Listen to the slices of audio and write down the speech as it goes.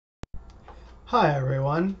Hi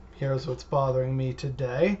everyone, here's what's bothering me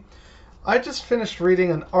today. I just finished reading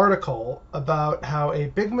an article about how a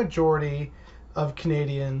big majority of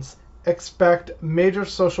Canadians expect major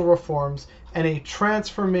social reforms and a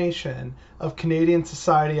transformation of Canadian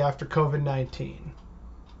society after COVID-19.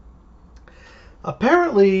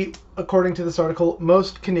 Apparently, according to this article,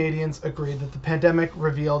 most Canadians agree that the pandemic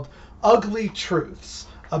revealed ugly truths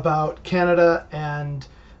about Canada and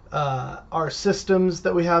our systems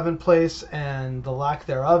that we have in place and the lack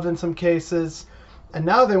thereof in some cases. And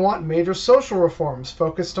now they want major social reforms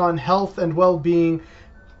focused on health and well-being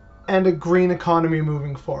and a green economy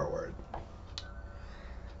moving forward.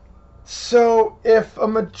 So if a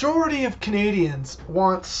majority of Canadians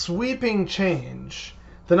want sweeping change,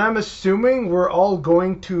 then I'm assuming we're all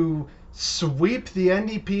going to sweep the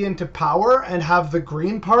NDP into power and have the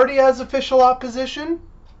Green Party as official opposition?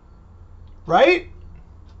 Right?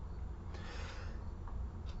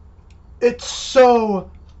 It's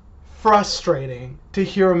so frustrating to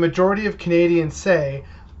hear a majority of Canadians say,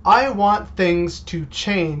 I want things to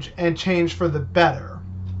change and change for the better.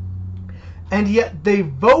 And yet they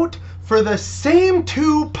vote for the same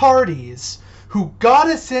two parties who got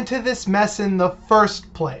us into this mess in the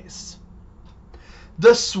first place.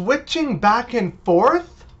 The switching back and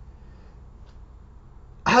forth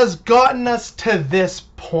has gotten us to this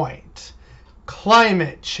point.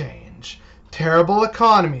 Climate change, terrible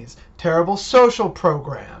economies, terrible social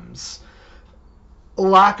programs,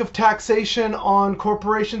 lack of taxation on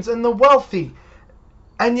corporations and the wealthy.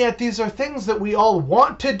 And yet these are things that we all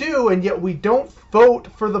want to do, and yet we don't vote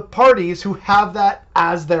for the parties who have that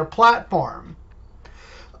as their platform.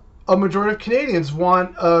 A majority of Canadians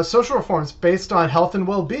want social reforms based on health and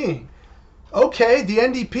well-being. Okay, the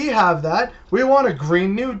NDP have that. We want a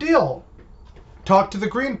Green New Deal. Talk to the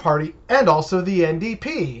Green Party and also the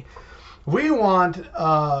NDP. We want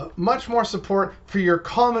much more support for your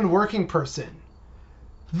common working person.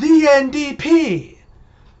 The NDP.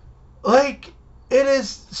 Like, it is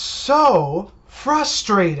so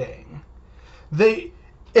frustrating.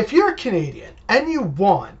 If you're a Canadian and you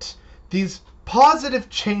want these positive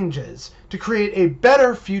changes to create a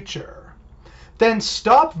better future, then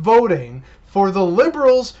stop voting for the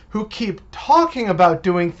Liberals who keep talking about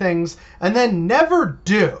doing things and then never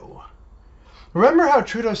do. Remember how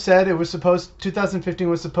Trudeau said 2015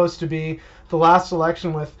 was supposed to be the last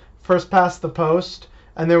election with first past the post,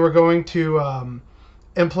 and they were going to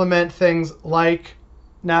implement things like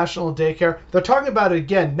national daycare? They're talking about it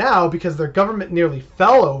again now because their government nearly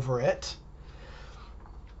fell over it.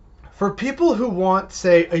 For people who want,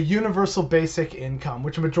 say, a universal basic income,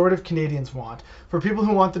 which a majority of Canadians want, for people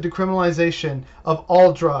who want the decriminalization of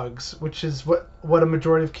all drugs, which is what a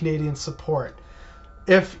majority of Canadians support,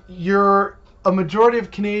 if you're a majority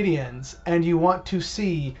of Canadians and you want to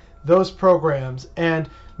see those programs and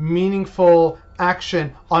meaningful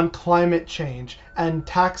action on climate change and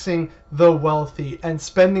taxing the wealthy and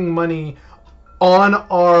spending money on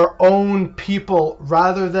our own people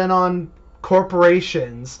rather than on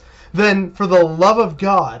corporations, then for the love of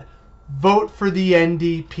God, vote for the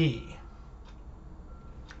NDP.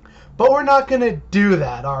 But we're not going to do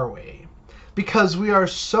that, are we? Because we are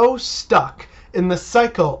so stuck in the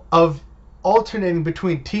cycle of alternating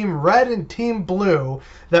between Team Red and Team Blue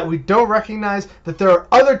that we don't recognize that there are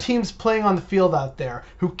other teams playing on the field out there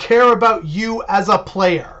who care about you as a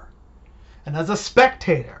player and as a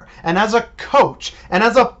spectator and as a coach and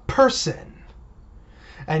as a person.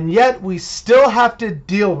 And yet we still have to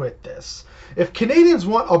deal with this. If Canadians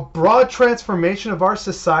want a broad transformation of our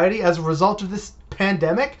society as a result of this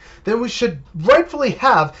pandemic, then we should rightfully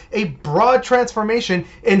have a broad transformation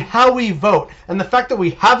in how we vote. And the fact that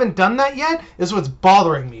we haven't done that yet is what's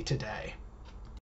bothering me today.